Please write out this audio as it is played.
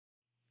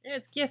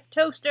It's Gif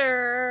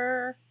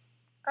Toaster.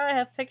 I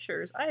have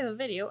pictures. I have a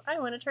video. I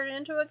want to turn it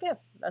into a GIF.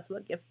 That's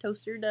what Gif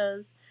Toaster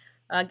does.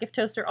 Gif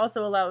Toaster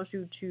also allows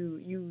you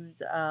to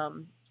use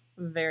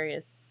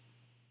various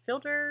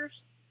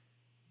filters,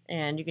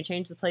 and you can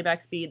change the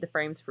playback speed, the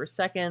frames per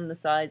second, the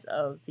size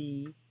of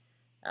the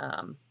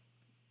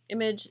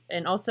image,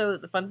 and also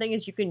the fun thing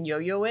is you can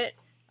yo-yo it.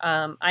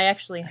 I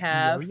actually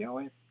have yo-yo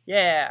it.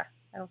 Yeah,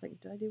 I don't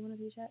think did I do one of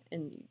these yet?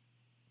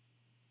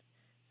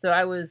 So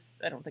I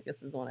don't think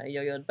this is the one I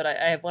yo-yoed, but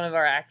I have one of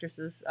our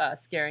actresses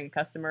scaring a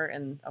customer,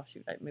 and oh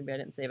shoot, maybe I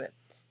didn't save it.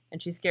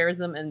 And she scares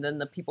them, and then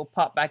the people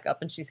pop back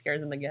up, and she scares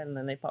them again, and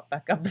then they pop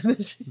back up.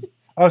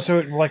 Oh, so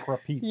it like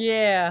repeats.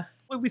 Yeah.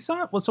 Well, we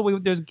saw it. Well, so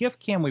there's GIF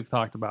cam we've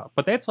talked about,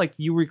 but that's like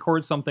you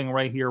record something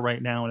right here,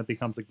 right now, and it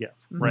becomes a GIF,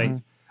 right?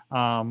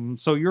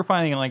 So you're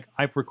finding like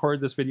I've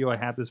recorded this video, I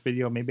have this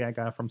video, maybe I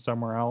got it from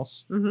somewhere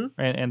else,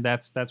 and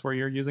that's where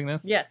you're using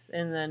this. Yes,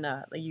 and then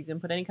like you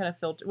can put any kind of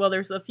filter. Well,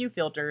 there's a few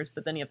filters,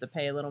 but then you have to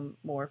pay a little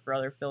more for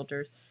other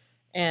filters,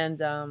 and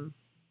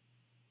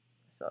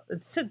so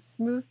it said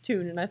smooth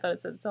tune, and I thought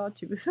it said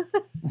sawtooth.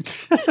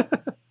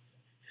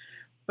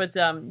 But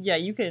yeah,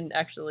 you can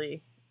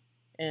actually,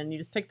 and you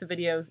just pick the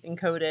video,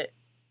 encode it,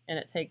 and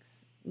it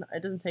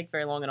doesn't take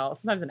very long at all.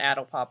 Sometimes an ad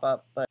will pop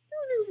up, but.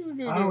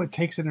 Oh, it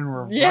takes it in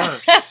reverse. Yeah.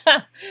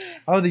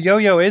 Oh, the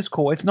yo-yo is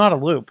cool. It's not a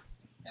loop.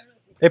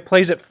 It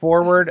plays it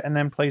forward and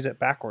then plays it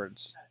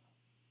backwards.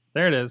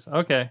 There it is.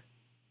 Okay.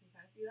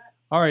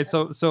 All right.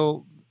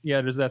 So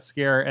yeah, there's that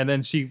scare, and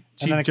then she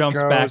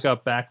jumps back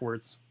up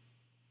backwards.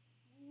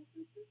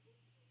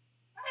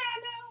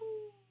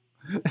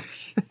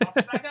 Pops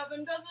back up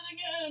and does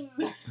it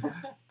again.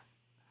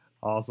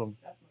 Awesome.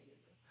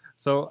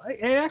 So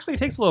it actually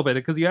takes a little bit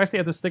because you actually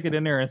have to stick it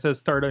in there and it says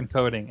start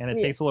encoding, and it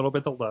takes a little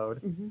bit to load.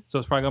 So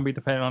it's probably going to be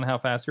dependent on how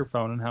fast your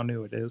phone and how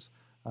new it is.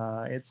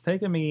 It's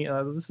taken me,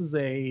 this is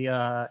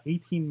a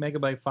 18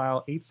 megabyte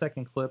file,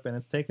 8-second clip, and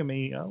it's taken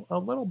me a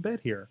little bit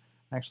here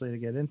actually to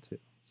get into.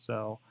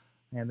 So,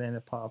 and then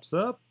it pops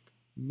up,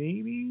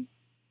 maybe.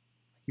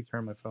 I keep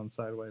turning my phone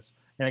sideways.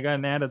 And I got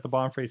an ad at the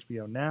bottom for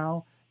HBO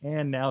Now,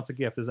 and now it's a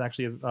GIF. There's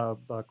actually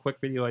a quick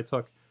video I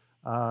took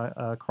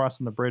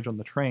crossing the bridge on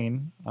the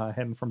train,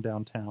 heading from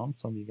downtown.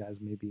 Some of you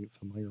guys may be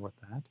familiar with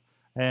that.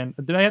 And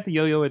did I have to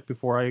yo-yo it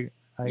before I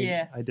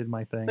did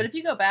my thing? But if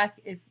you go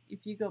back, if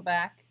you go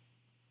back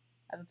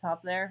at the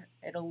top there,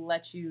 it'll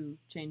let you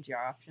change your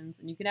options.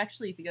 And you can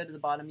actually, if you go to the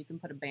bottom, you can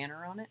put a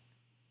banner on it,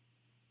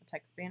 a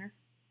text banner.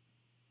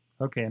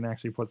 Okay, and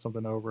actually put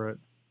something over it.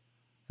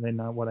 And then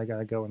now what I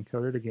gotta go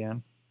encode it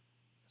again.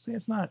 See,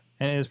 it's not,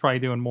 and it's probably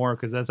doing more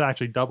because that's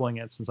actually doubling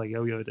it since I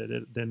yo-yoed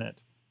it, didn't it?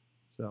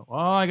 So, oh,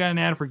 I got an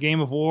ad for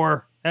Game of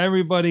War.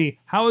 Everybody,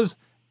 how is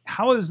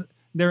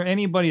there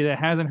anybody that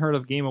hasn't heard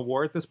of Game of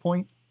War at this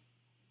point?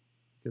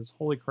 Because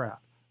holy crap.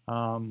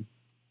 So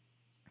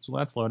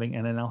that's loading,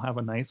 and then I'll have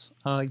a nice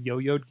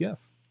yo-yoed GIF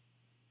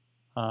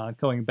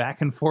going back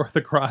and forth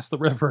across the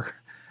river.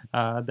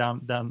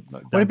 Down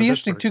Would it be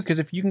interesting too? Because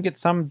if you can get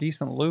some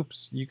decent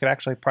loops, you could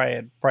actually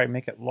probably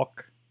make it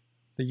look,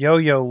 the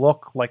yo-yo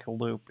look like a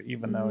loop,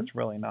 even though it's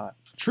really not.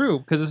 True,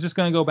 because it's just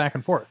going to go back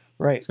and forth.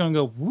 Right. It's going to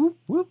go whoop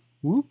whoop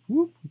whoop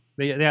whoop.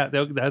 Yeah,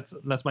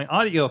 that's my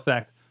audio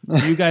effect.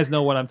 So you guys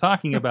know what I'm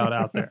talking about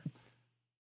out there.